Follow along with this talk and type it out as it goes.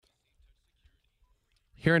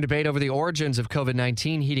Hearing debate over the origins of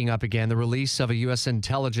COVID-19 heating up again. The release of a U.S.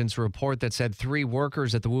 intelligence report that said 3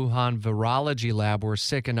 workers at the Wuhan Virology Lab were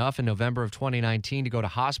sick enough in November of 2019 to go to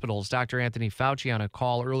hospitals. Dr. Anthony Fauci on a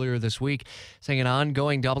call earlier this week saying an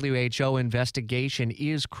ongoing WHO investigation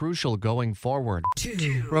is crucial going forward.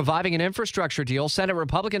 Reviving an infrastructure deal. Senate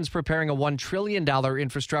Republicans preparing a $1 trillion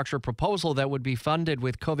infrastructure proposal that would be funded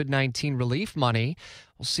with COVID-19 relief money.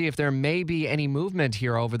 We'll see if there may be any movement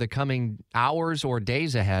here over the coming hours or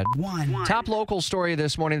days ahead. Top local story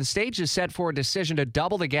this morning. The stage is set for a decision to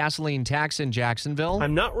double the gasoline tax in Jacksonville.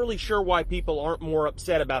 I'm not really sure why people aren't more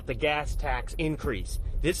upset about the gas tax increase.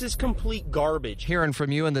 This is complete garbage. Hearing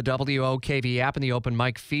from you in the WOKV app and the open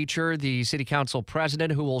mic feature, the city council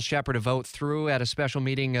president who will shepherd a vote through at a special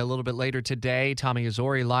meeting a little bit later today, Tommy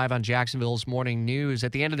Azori, live on Jacksonville's Morning News.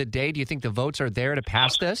 At the end of the day, do you think the votes are there to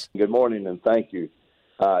pass this? Good morning and thank you.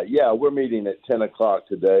 We're meeting at 10 o'clock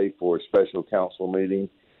today for a special council meeting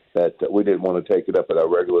that we didn't want to take it up at our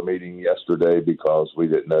regular meeting yesterday because we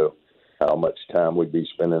didn't know how much time we'd be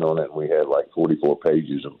spending on it. And we had like 44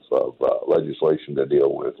 pages of legislation to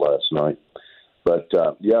deal with last night. But,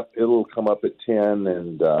 it'll come up at 10,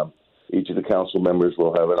 and each of the council members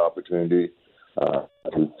will have an opportunity to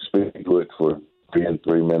speak to it for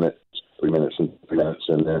 3 minutes,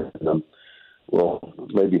 and then we'll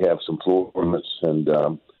maybe have some floor comments, and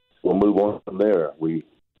we'll move on from there.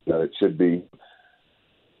 It should be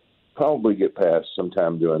probably get passed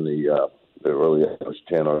sometime during the early hours,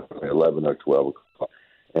 10 or 11 or 12 o'clock.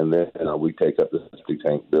 And then we take up the septic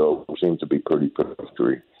tank bill, which seems to be pretty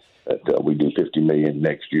perfunctory, that we do $50 million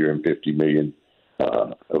next year and $50 million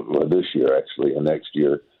this year, actually, and next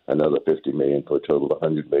year another $50 million for a total of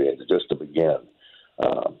 $100 million just to begin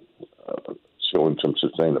showing some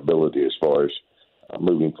sustainability as far as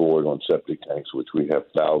moving forward on septic tanks, which we have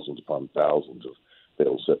thousands upon thousands of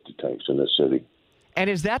failed septic tanks in this city. And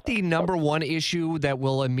is that the number one issue that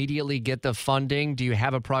will immediately get the funding? Do you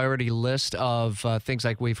have a priority list of things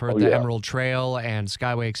like we've heard, Emerald Trail and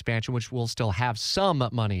Skyway expansion, which will still have some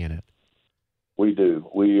money in it? We do.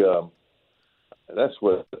 That's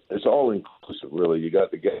what it's all inclusive, really. You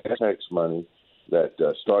got the gas tax money that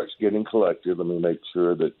starts getting collected. Let me make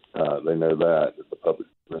sure that they know that the public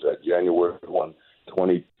is at January 1,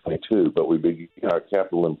 2022. But we begin our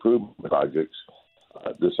capital improvement projects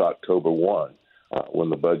this October 1. When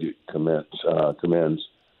the budget commends, the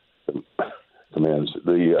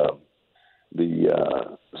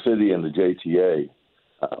city and the JTA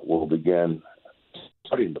will begin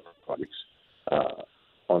starting the projects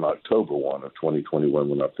on October 1 of 2021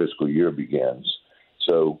 when our fiscal year begins.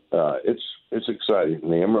 So it's exciting.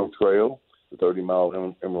 And the Emerald Trail, the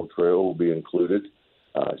 30-mile Emerald Trail will be included.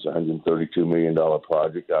 It's a $132 million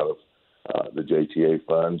project out of the JTA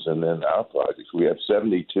funds. And then our projects, we have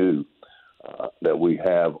 72 that we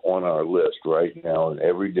have on our list right now in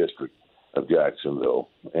every district of Jacksonville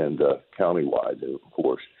and countywide, of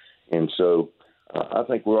course. And so I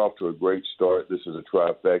think we're off to a great start. This is a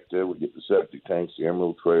trifecta. We get the septic tanks, the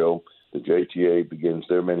Emerald Trail, the JTA begins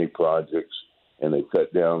their many projects, and they've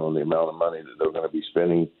cut down on the amount of money that they're going to be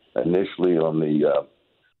spending initially on the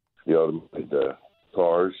automated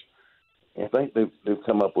cars. And I think they've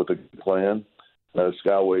come up with a good plan.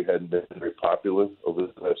 Skyway hadn't been very popular over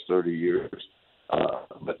the last 30 years,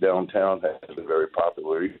 but downtown hasn't been very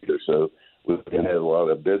popular either. So we've had a lot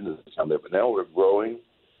of business down there. But now we're growing.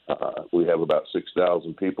 We have about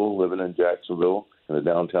 6,000 people living in Jacksonville in the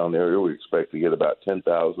downtown area. We expect to get about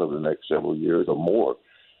 10,000 over the next several years or more.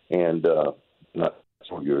 And not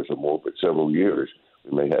several years or more, but several years.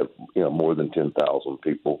 We may have more than 10,000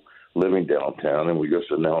 people living downtown. And we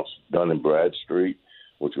just announced Dun & Bradstreet,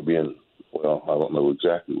 which will be in, well, I don't know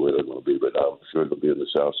exactly where they're going to be, but I'm sure they'll be in the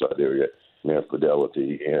South Side area near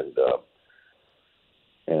Fidelity and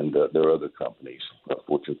there are other companies, a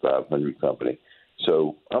Fortune 500 company.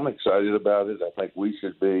 So I'm excited about it. I think we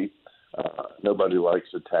should be. Nobody likes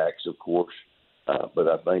the tax, of course, but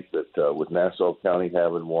I think that with Nassau County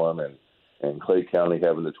having one and Clay County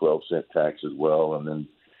having the 12-cent tax as well, and then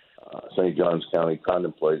St. Johns County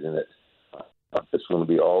contemplating it, it's going to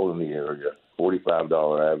be all in the area.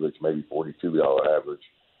 $45 average, maybe $42 average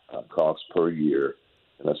cost per year.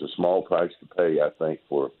 And that's a small price to pay, I think,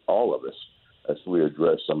 for all of us as we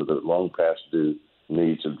address some of the long past due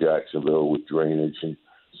needs of Jacksonville with drainage and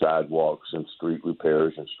sidewalks and street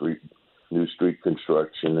repairs and new street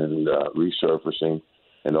construction and resurfacing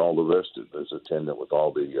and all the rest of it is attendant with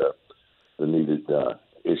all the needed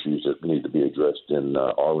issues that need to be addressed in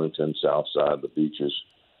Arlington, South Side, the beaches,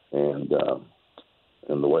 and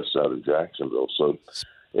the west side of Jacksonville. So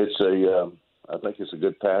it's I think it's a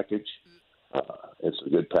good package. It's a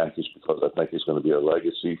good package because I think it's going to be a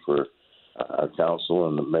legacy for our council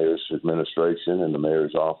and the mayor's administration and the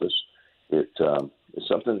mayor's office. It's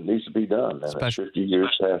something that needs to be done, and it's 50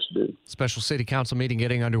 years past due. Special City Council meeting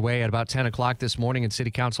getting underway at about 10 o'clock this morning, and City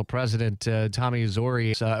Council President Tommy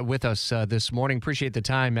Uzori is with us this morning. Appreciate the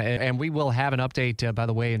time, and we will have an update, by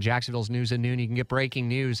the way, in Jacksonville's News at Noon. You can get breaking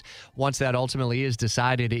news once that ultimately is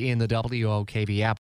decided in the WOKV app.